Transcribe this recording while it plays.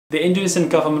The Indonesian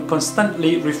government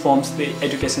constantly reforms the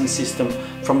education system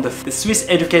from the Swiss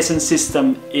education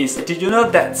system is... Did you know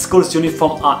that schools'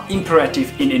 uniform are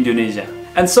imperative in Indonesia?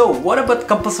 And so, what about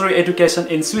compulsory education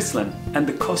in Switzerland? And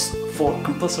the cost for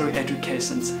compulsory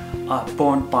educations are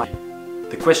borne by...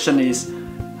 The question is,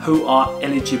 who are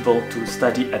eligible to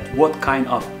study at what kind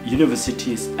of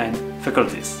universities and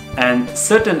faculties? And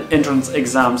certain entrance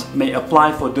exams may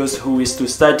apply for those who wish to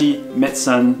study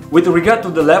medicine. With regard to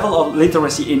the level of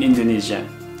literacy in Indonesia,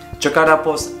 Jakarta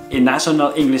Post, a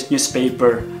national English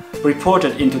newspaper,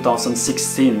 reported in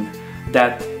 2016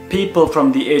 that people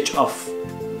from the age of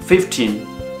 15,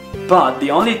 but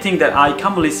the only thing that I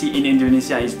commonly see in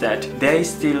Indonesia is that they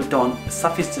still don't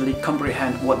sufficiently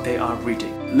comprehend what they are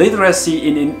reading. Literacy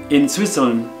in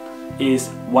Switzerland is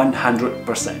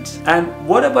 100%. And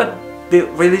what about the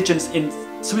religions in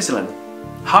Switzerland?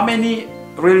 How many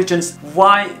religions?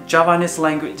 Why Javanese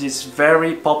language is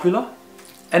very popular?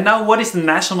 And now, what is the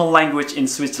national language in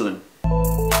Switzerland?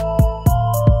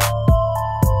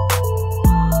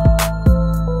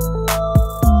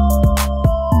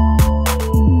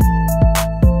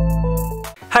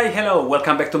 Hi, hello,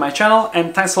 welcome back to my channel,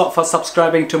 and thanks a lot for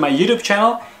subscribing to my YouTube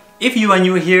channel. If you are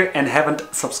new here and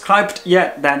haven't subscribed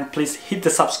yet, then please hit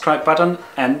the subscribe button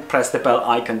and press the bell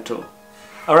icon too.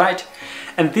 Alright,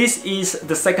 and this is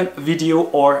the second video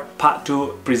or part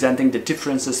 2 presenting the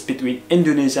differences between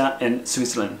Indonesia and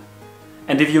Switzerland.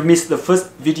 And if you missed the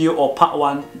first video or part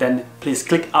 1, then please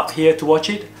click up here to watch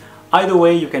it. Either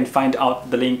way, you can find out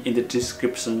the link in the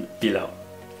description below.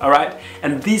 Alright,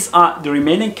 and these are the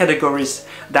remaining categories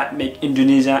that make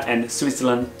Indonesia and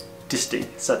Switzerland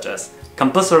distinct, such as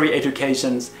compulsory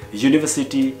educations,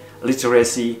 university,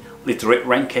 literacy, literate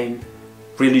ranking,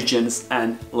 religions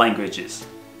and languages.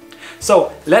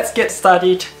 So let's get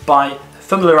started by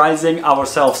familiarizing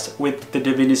ourselves with the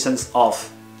definitions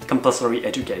of compulsory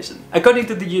education. According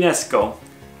to the UNESCO,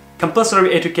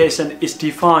 compulsory education is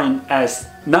defined as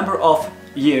number of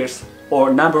years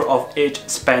or number of age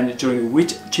spent during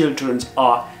which children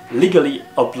are legally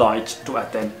obliged to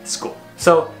attend school.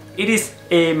 So it is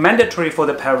mandatory for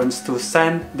the parents to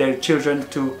send their children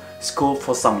to school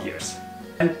for some years.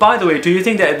 And by the way, do you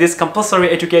think that this compulsory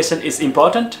education is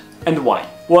important? And why?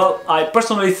 Well, I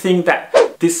personally think that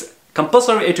this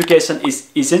compulsory education is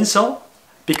essential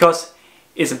because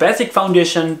it's a basic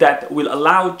foundation that will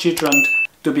allow children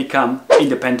to become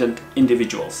independent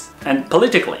individuals. And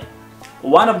politically,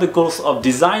 one of the goals of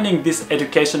designing this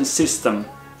education system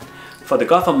for the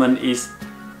government is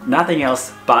nothing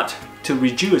else but to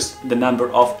reduce the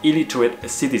number of illiterate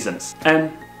citizens.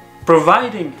 And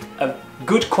providing a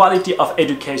good quality of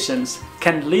education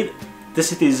can lead the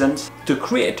citizens to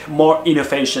create more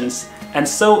innovations, and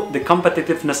so the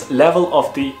competitiveness level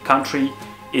of the country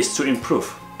is to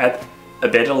improve at a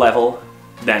better level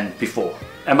than before.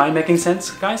 Am I making sense,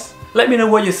 guys? Let me know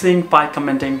what you think by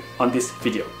commenting on this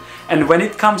video. And when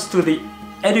it comes to the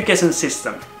education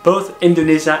system, both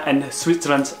Indonesia and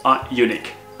Switzerland are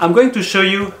unique. I'm going to show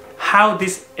you how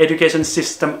this education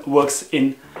system works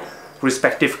in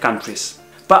respective countries.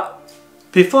 But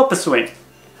before pursuing,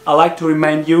 I'd like to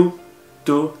remind you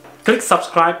to click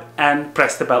subscribe and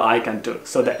press the bell icon too,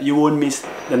 so that you won't miss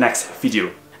the next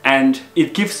video. And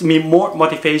it gives me more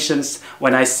motivations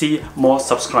when I see more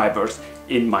subscribers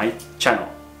in my channel.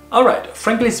 Alright,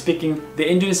 frankly speaking, the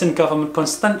Indonesian government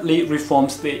constantly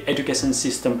reforms the education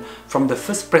system from the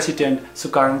first President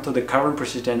Sukarno to the current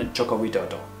President Joko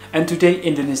Widodo. And today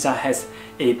Indonesia has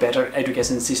a better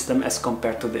education system as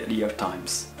compared to the earlier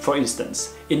times. For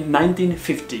instance, in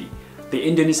 1950, the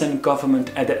Indonesian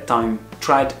government at that time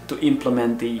tried to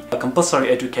implement the compulsory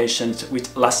education,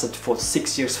 which lasted for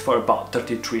 6 years for about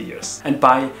 33 years. And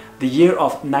by the year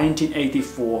of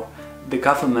 1984, the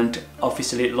government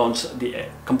officially launched the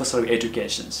compulsory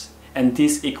educations. And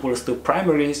this equals to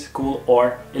primary school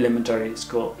or elementary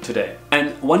school today.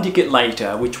 And 1 decade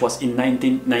later, which was in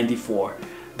 1994,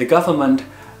 the government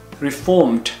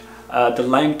reformed the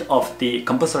length of the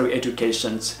compulsory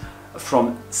educations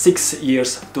from 6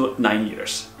 years to 9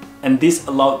 years. And this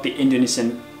allowed the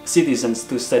Indonesian citizens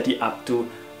to study up to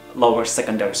lower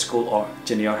secondary school or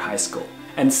junior high school.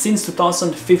 And since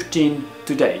 2015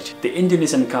 to date, the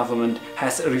Indonesian government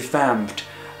has revamped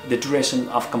the duration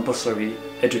of compulsory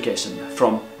education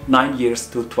from 9 years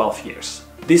to 12 years.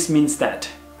 This means that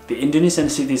the Indonesian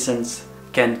citizens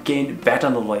can gain better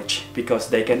knowledge because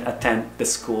they can attend the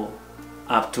school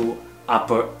up to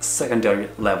upper secondary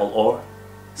level or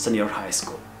senior high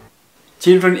school.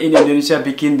 Children in Indonesia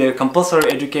begin their compulsory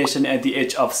education at the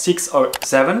age of 6 or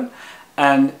 7,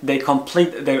 and they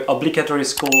complete their obligatory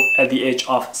school at the age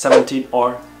of 17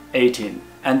 or 18.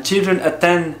 And children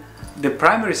attend the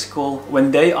primary school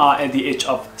when they are at the age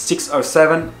of 6 or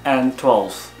 7 and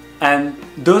 12. And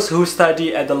those who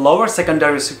study at the lower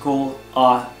secondary school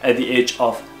are at the age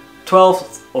of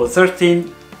 12 or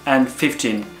 13 and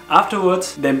 15.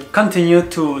 Afterwards, they continue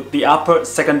to the upper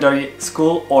secondary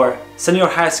school or senior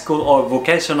high school or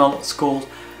vocational school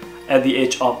at the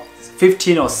age of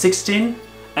 15 or 16,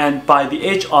 and by the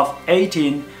age of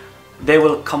 18 they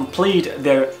will complete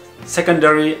their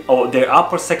secondary or their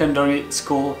upper secondary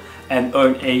school and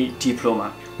earn a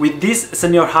diploma. With this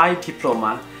senior high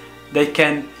diploma, they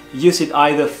can use it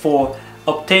either for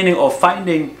obtaining or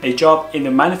finding a job in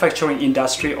the manufacturing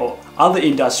industry or other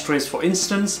industries, for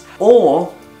instance,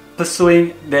 or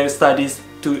pursuing their studies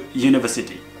to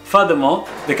university. Furthermore,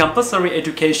 the compulsory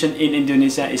education in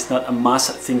Indonesia is not a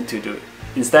must thing to do.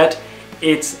 Instead,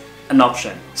 it's an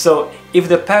option. So if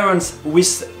the parents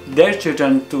wish their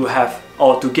children to have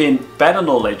or to gain better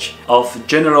knowledge of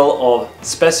general or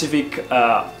specific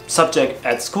subject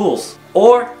at schools,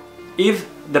 or if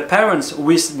the parents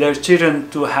wish their children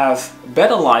to have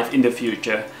better life in the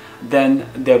future, then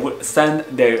they would send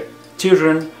their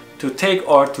children to take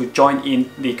or to join in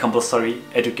the compulsory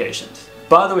education.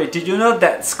 By the way, did you know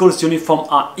that schools' uniform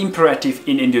are imperative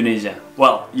in Indonesia?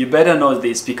 Well, you better know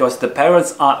this because the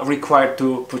parents are required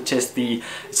to purchase the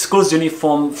school's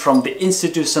uniform from the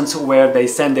institutions where they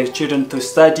send their children to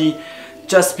study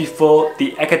just before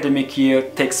the academic year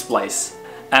takes place.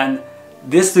 And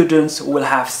these students will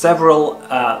have several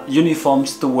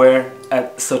uniforms to wear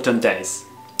at certain days.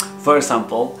 For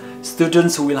example,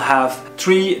 students will have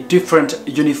 3 different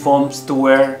uniforms to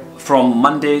wear from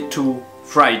Monday to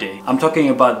Friday. I'm talking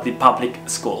about the public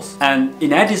schools. And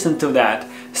in addition to that,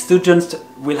 students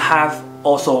will have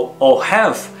also or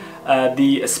have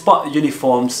the sport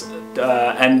uniforms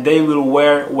and they will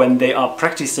wear when they are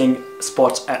practicing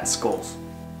sports at schools.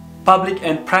 Public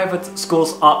and private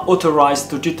schools are authorized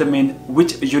to determine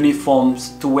which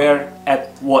uniforms to wear at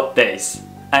what days.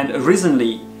 And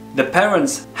recently, the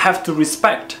parents have to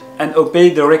respect and obey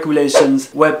the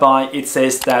regulations whereby it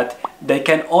says that they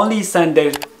can only send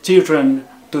their children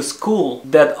to school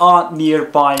that are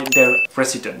nearby their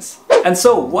residence. And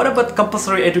so, what about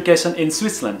compulsory education in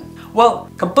Switzerland? Well,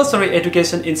 compulsory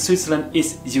education in Switzerland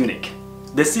is unique.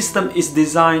 The system is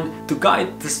designed to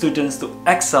guide the students to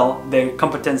excel their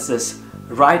competences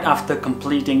right after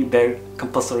completing their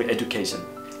compulsory education.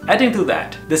 Adding to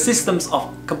that, the systems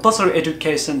of compulsory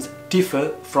education differ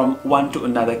from one to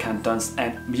another cantons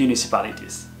and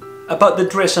municipalities. About the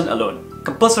duration alone,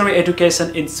 compulsory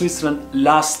education in Switzerland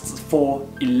lasts for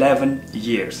 11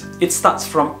 years. It starts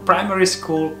from primary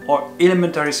school or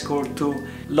elementary school to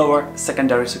lower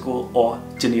secondary school or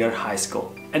junior high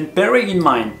school. And bearing in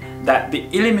mind that the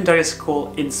elementary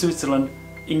school in Switzerland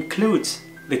includes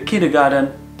the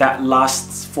kindergarten that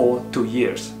lasts for 2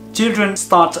 years. Children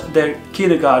start their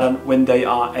kindergarten when they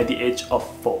are at the age of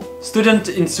 4. Students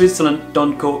in Switzerland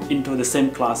don't go into the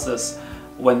same classes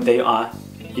when they are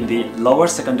in the lower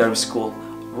secondary school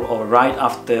or right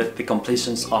after the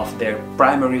completion of their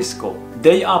primary school.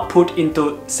 They are put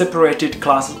into separated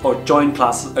classes or joint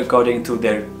classes according to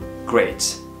their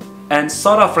grades. And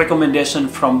sort of recommendation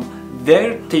from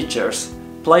their teachers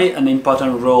play an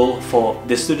important role for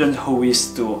the student who wish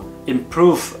to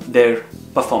improve their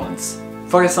performance.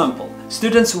 For example,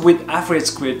 students with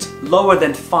average grades lower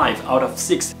than 5 out of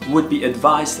 6 would be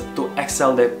advised to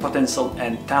excel their potential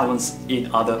and talents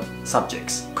in other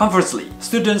subjects. Conversely,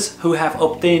 students who have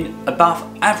obtained above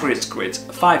average grades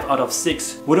 5 out of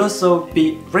 6 would also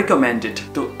be recommended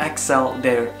to excel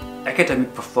their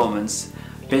academic performance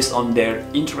based on their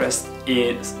interest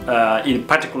in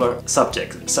particular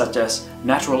subjects such as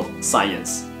natural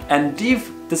science. And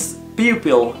if this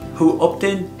pupil who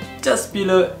obtained just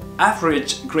below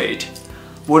average grade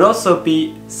would also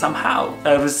be somehow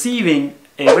receiving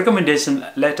a recommendation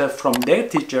letter from their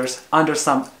teachers under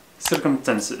some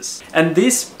circumstances. And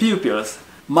these pupils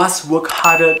must work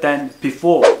harder than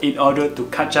before in order to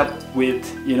catch up with,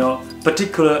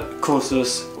 particular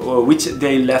courses which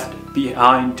they left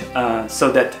behind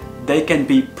so that they can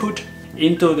be put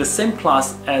into the same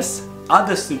class as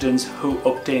other students who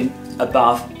obtain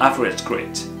above average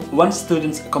grades. Once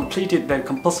students completed their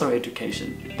compulsory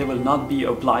education, they will not be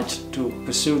obliged to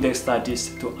pursue their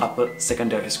studies to upper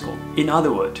secondary school. In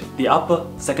other words, the upper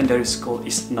secondary school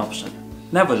is an option.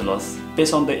 Nevertheless,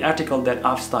 based on the article that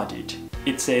I've studied,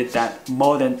 it said that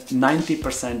more than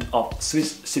 90% of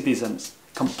Swiss citizens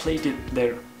completed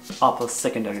their upper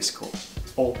secondary school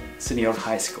or senior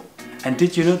high school. And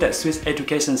did you know that Swiss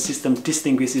education system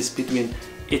distinguishes between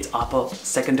its upper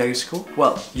secondary school?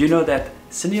 Well, you know that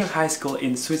senior high school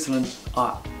in Switzerland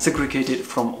are segregated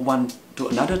from one to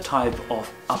another type of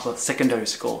upper secondary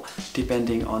school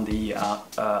depending on the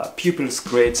pupils'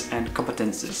 grades and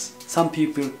competences. Some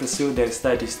people pursue their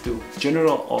studies to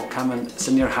general or common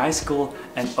senior high school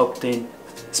and obtain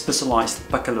specialized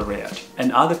baccalaureate,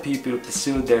 and other people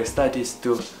pursue their studies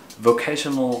to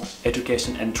vocational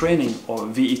education and training, or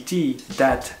VET,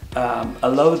 that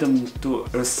allow them to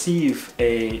receive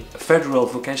a federal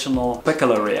vocational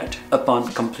baccalaureate upon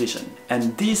completion.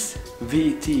 And this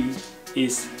VET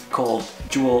is called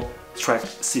dual track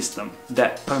system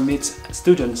that permits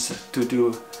students to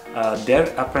do their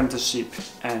apprenticeship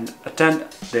and attend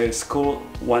their school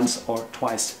once or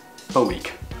twice per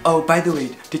week. Oh, by the way,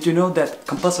 did you know that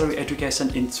compulsory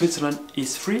education in Switzerland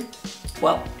is free?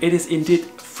 Well, it is indeed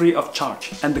free of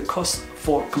charge, and the cost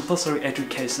for compulsory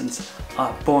educations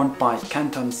are borne by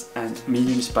cantons and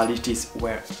municipalities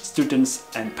where students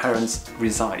and parents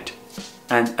reside.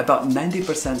 And about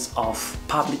 90% of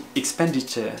public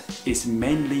expenditure is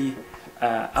mainly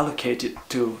allocated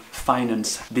to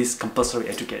finance these compulsory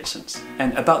educations.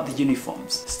 And about the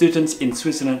uniforms, students in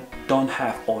Switzerland don't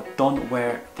have or don't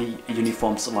wear the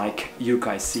uniforms like you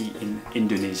guys see in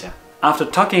Indonesia. After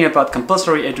talking about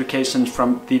compulsory education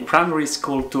from the primary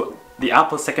school to the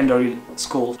upper secondary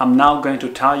school, I'm now going to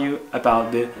tell you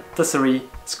about the tertiary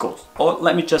schools, or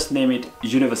let me just name it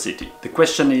university. The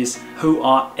question is, who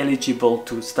are eligible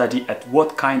to study at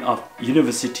what kind of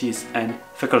universities and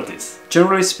faculties?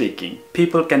 Generally speaking,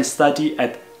 people can study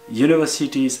at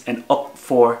universities and opt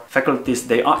for faculties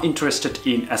they are interested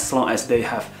in as long as they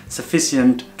have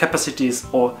sufficient capacities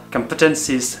or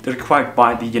competencies required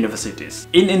by the universities.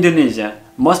 In Indonesia,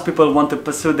 most people want to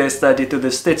pursue their study to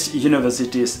the state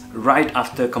universities right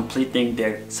after completing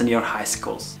their senior high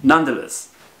schools. Nonetheless,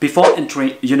 before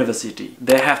entering university,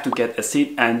 they have to get a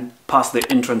seat and pass the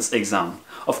entrance exam.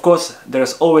 Of course,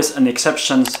 there's always an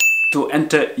exception to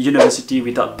enter university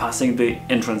without passing the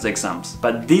entrance exams,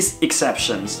 but these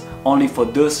exceptions only for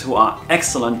those who are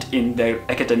excellent in their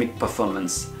academic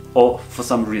performance or for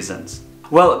some reasons.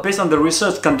 Well, based on the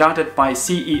research conducted by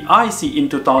CEIC in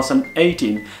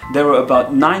 2018, there were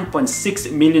about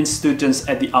 9.6 million students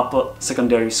at the upper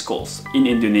secondary schools in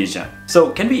Indonesia. So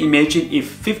can we imagine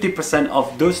if 50%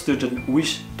 of those students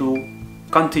wish to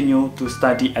continue to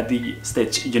study at the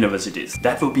state universities?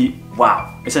 That would be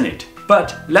wow, isn't it?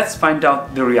 But let's find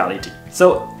out the reality.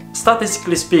 So,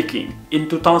 statistically speaking, in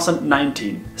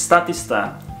 2019,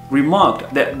 Statista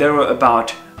remarked that there were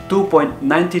about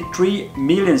 2.93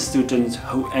 million students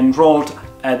who enrolled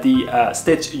at the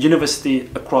state university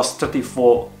across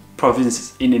 34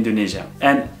 provinces in Indonesia.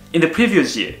 And in the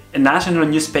previous year, a national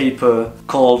newspaper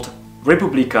called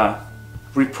Republika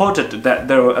reported that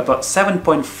there were about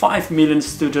 7.5 million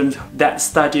students that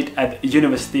studied at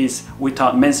universities,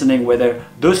 without mentioning whether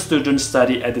those students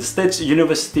study at the state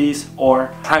universities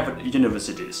or private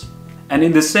universities. And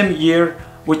in the same year,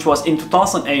 which was in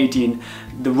 2018,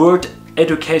 the World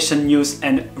Education News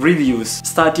and Reviews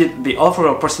studied the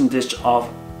overall percentage of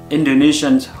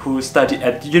Indonesians who study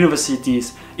at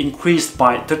universities increased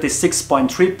by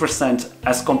 36.3%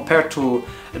 as compared to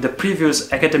the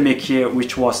previous academic year,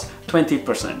 which was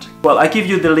 20%. Well, I give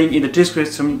you the link in the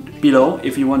description below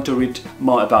if you want to read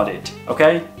more about it,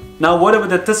 okay? Now, what about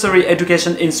the tertiary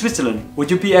education in Switzerland?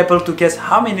 Would you be able to guess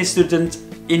how many students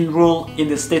enroll in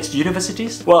the state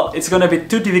universities? Well, it's gonna be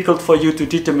too difficult for you to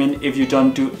determine if you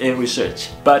don't do a research.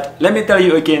 But let me tell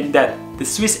you again that the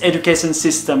Swiss education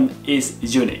system is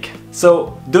unique.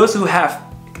 So those who have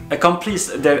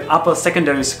accomplished their upper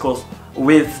secondary schools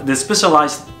with the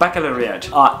specialized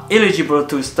baccalaureate are eligible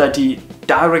to study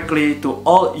directly to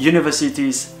all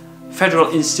universities,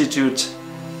 federal institutes,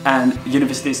 and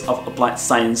universities of applied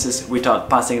sciences without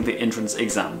passing the entrance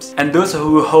exams. And those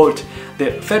who hold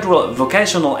the federal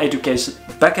vocational education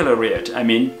baccalaureate,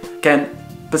 can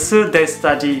pursue their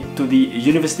study to the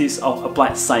universities of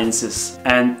applied sciences.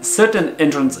 And certain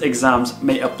entrance exams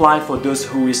may apply for those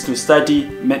who wish to study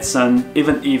medicine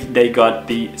even if they got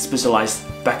the specialized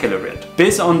baccalaureate.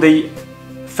 Based on the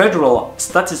Federal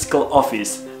Statistical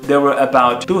Office, there were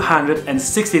about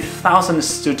 260,000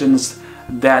 students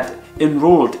that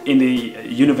enrolled in the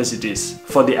universities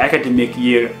for the academic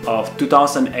year of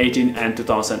 2018 and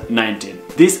 2019.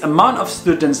 This amount of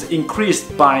students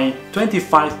increased by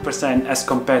 25% as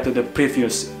compared to the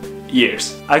previous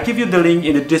years. I'll give you the link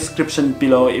in the description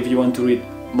below if you want to read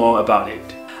more about it.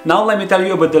 Now let me tell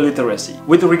you about the literacy.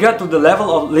 With regard to the level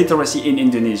of literacy in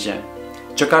Indonesia,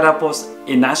 Jakarta Post,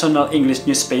 a national English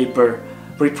newspaper,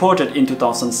 reported in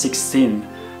 2016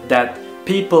 that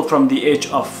people from the age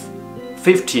of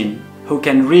 15 who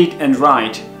can read and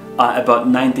write are about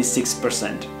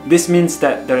 96%. This means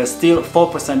that there are still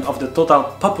 4% of the total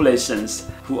populations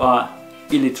who are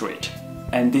illiterate,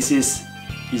 and this is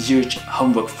huge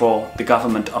homework for the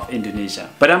government of Indonesia.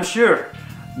 But I'm sure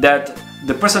that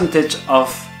the percentage of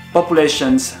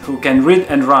populations who can read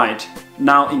and write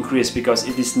now increase because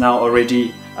it is now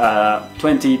already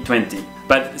 2020.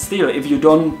 But still, if you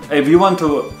want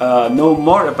to know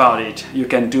more about it, you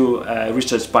can do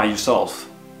research by yourself,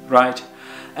 right?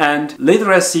 And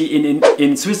literacy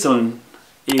in Switzerland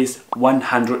is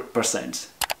 100%,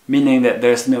 meaning that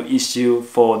there's no issue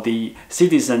for the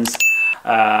citizens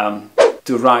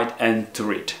to write and to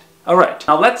read. Alright,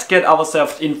 now let's get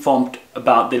ourselves informed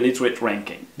about the literate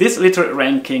ranking. This literate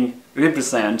ranking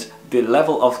represents the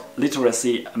level of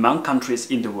literacy among countries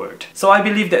in the world. So I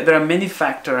believe that there are many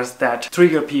factors that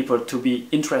trigger people to be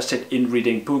interested in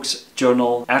reading books,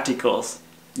 journal, articles,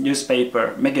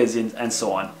 newspaper, magazines, and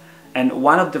so on. And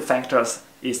one of the factors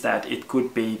is that it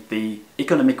could be the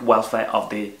economic welfare of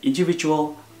the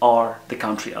individual or the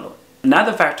country alone.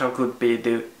 Another factor could be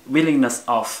the willingness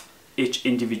of each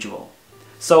individual.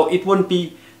 So it wouldn't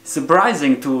be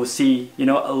surprising to see,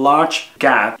 a large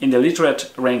gap in the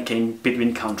literate ranking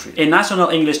between countries. A national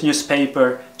English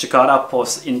newspaper, Jakarta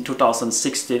Post, in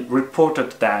 2016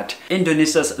 reported that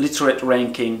Indonesia's literate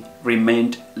ranking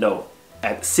remained low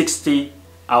at 60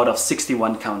 out of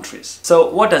 61 countries.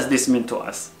 So what does this mean to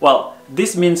us? Well,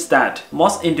 this means that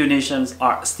most Indonesians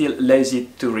are still lazy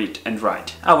to read and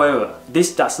write. However,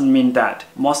 this doesn't mean that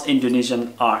most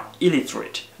Indonesians are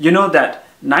illiterate. You know that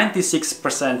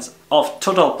 96% of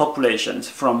total populations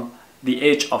from the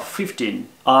age of 15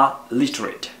 are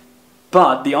literate.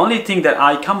 But the only thing that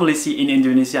I commonly see in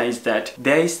Indonesia is that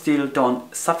they still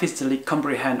don't sufficiently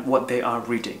comprehend what they are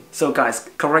reading. So guys,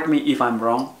 correct me if I'm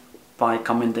wrong by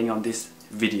commenting on this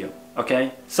video,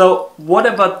 okay? So what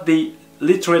about the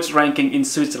literate ranking in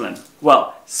Switzerland?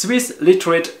 Well, Swiss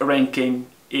literate ranking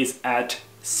is at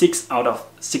 6 out of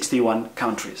 61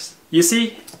 countries. You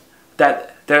see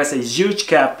that there's a huge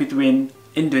gap between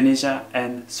Indonesia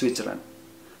and Switzerland.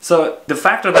 So the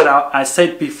factor that I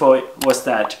said before was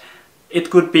that it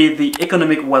could be the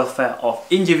economic welfare of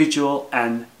individual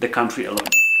and the country alone.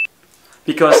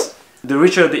 Because the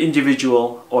richer the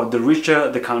individual or the richer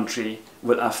the country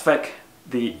will affect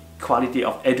the quality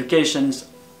of education,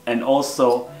 and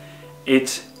also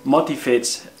it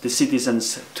motivates the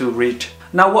citizens to read.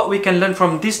 Now what we can learn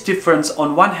from this difference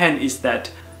on one hand is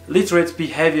that literate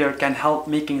behavior can help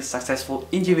making successful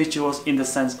individuals in the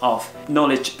sense of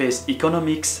knowledge-based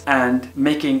economics and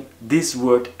making this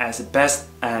world as the best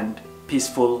and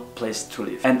peaceful place to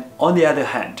live. And on the other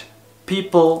hand,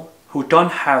 people who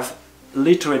don't have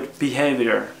literate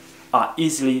behavior are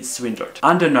easily swindled,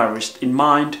 undernourished in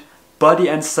mind, body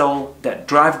and soul, that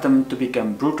drive them to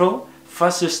become brutal,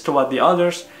 fascist toward the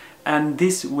others, and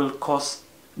this will cause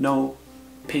no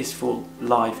peaceful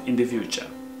life in the future.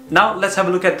 Now let's have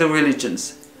a look at the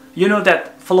religions. You know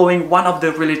that following one of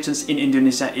the religions in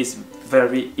Indonesia is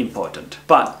very important.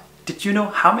 But did you know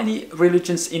how many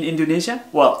religions in Indonesia?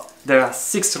 Well, there are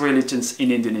 6 religions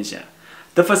in Indonesia.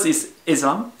 The first is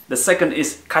Islam, the second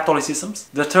is Catholicism,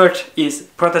 the third is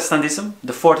Protestantism,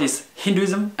 the fourth is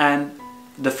Hinduism, and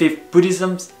the fifth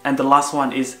Buddhism, and the last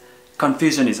one is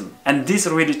Confucianism. And these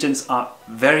religions are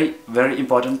very, very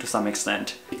important to some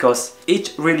extent, because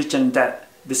each religion that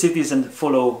the citizens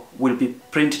follow will be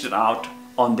printed out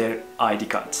on their ID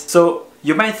cards. So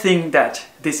you might think that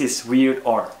this is weird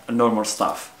or normal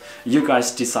stuff. You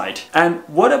guys decide. And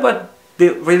what about the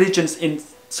religions in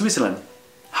Switzerland?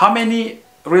 How many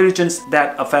religions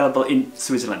that are available in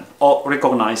Switzerland or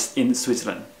recognized in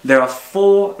Switzerland? There are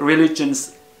 4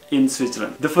 religions in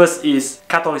Switzerland. The first is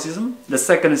Catholicism, the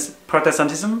second is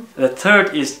Protestantism, the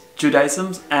third is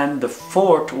Judaism, and the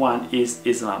fourth one is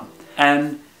Islam.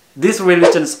 And these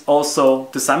religions also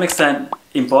to some extent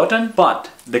important, but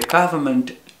the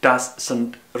government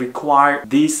doesn't require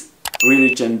this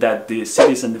religion that the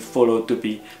citizens follow to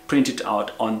be printed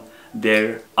out on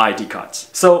their ID cards.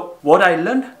 So what I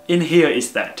learned in here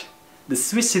is that the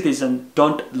Swiss citizens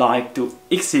don't like to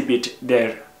exhibit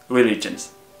their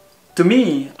religions. To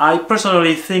me, I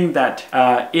personally think that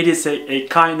it is a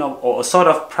kind of or a sort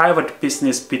of private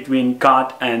business between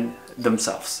God and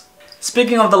themselves.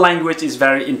 Speaking of the language is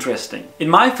very interesting. In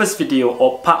my first video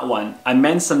or part 1, I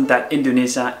mentioned that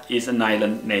Indonesia is an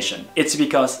island nation. It's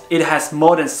because it has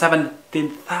more than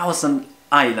 17,000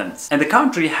 islands, and the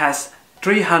country has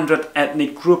 300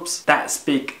 ethnic groups that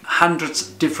speak hundreds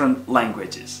different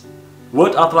languages.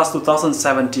 World Atlas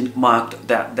 2017 marked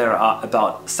that there are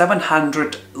about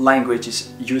 700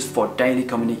 languages used for daily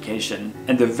communication,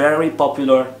 and the very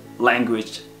popular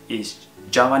language is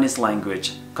Javanese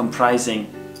language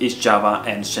comprising East Java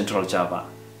and Central Java.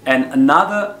 And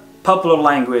another popular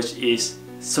language is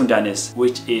Sundanese,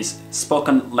 which is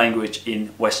spoken language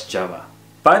in West Java.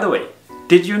 By the way,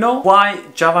 did you know why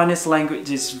Javanese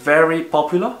language is very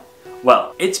popular?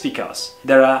 Well, it's because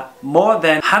there are more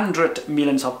than 100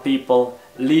 million of people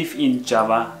live in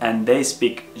Java and they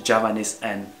speak Javanese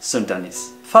and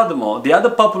Sundanese. Furthermore, the other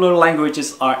popular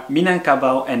languages are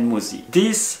Minangkabau and Musi.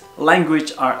 These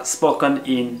languages are spoken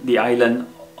in the island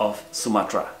of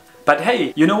Sumatra. But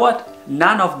hey, you know what?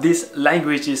 None of these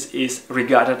languages is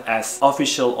regarded as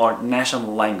official or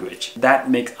national language. That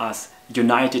makes us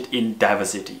united in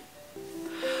diversity.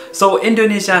 So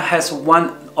Indonesia has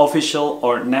one official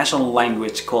or national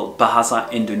language called Bahasa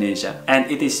Indonesia, and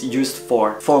it is used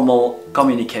for formal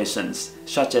communications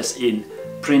such as in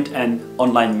print and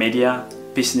online media,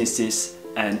 businesses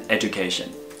and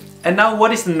education. And now,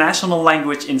 what is the national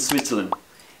language in Switzerland?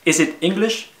 Is it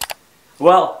English?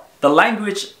 Well, the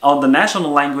language or the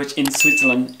national language in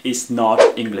Switzerland is not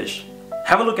English.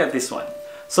 Have a look at this one.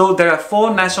 So there are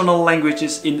 4 national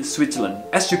languages in Switzerland,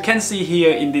 as you can see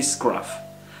here in this graph,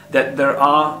 that there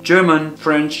are German,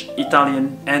 French,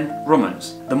 Italian and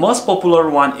Romance. The most popular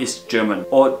one is German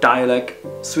or dialect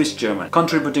Swiss German,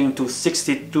 contributing to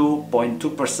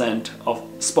 62.2% of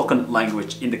spoken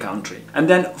language in the country. And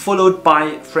then followed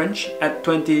by French at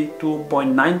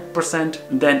 22.9%,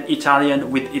 then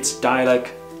Italian with its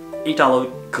dialect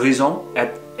Italo-Grison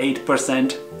at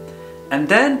 8%, and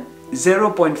then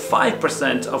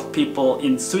 0.5% of people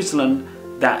in Switzerland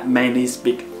that mainly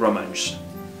speak Romance.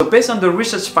 So based on the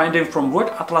research finding from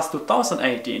World Atlas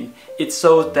 2018, it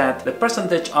shows that the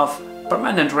percentage of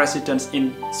permanent residents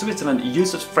in Switzerland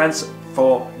uses French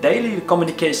for daily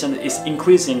communication is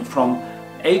increasing from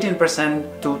 18%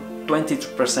 to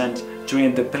 22%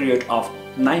 during the period of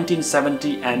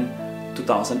 1970 and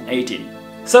 2018.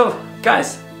 So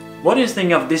guys, what do you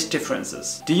think of these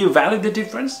differences? Do you value the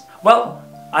difference? Well,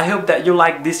 I hope that you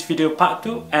like this video part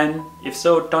 2, and if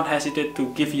so, don't hesitate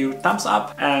to give you thumbs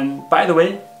up. And by the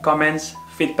way, comments,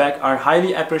 feedback are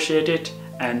highly appreciated,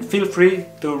 and feel free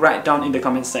to write down in the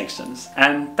comment sections.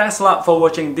 And thanks a lot for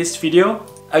watching this video.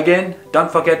 Again,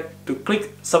 don't forget to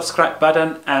click subscribe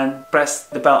button and press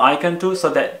the bell icon too, so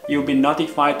that you'll be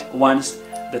notified once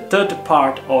the third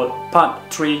part or part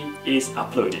 3 is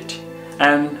uploaded.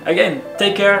 And again,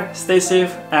 take care, stay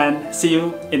safe, and see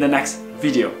you in the next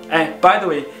video. And by the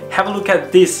way, have a look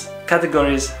at these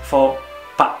categories for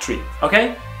part 3,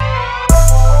 okay?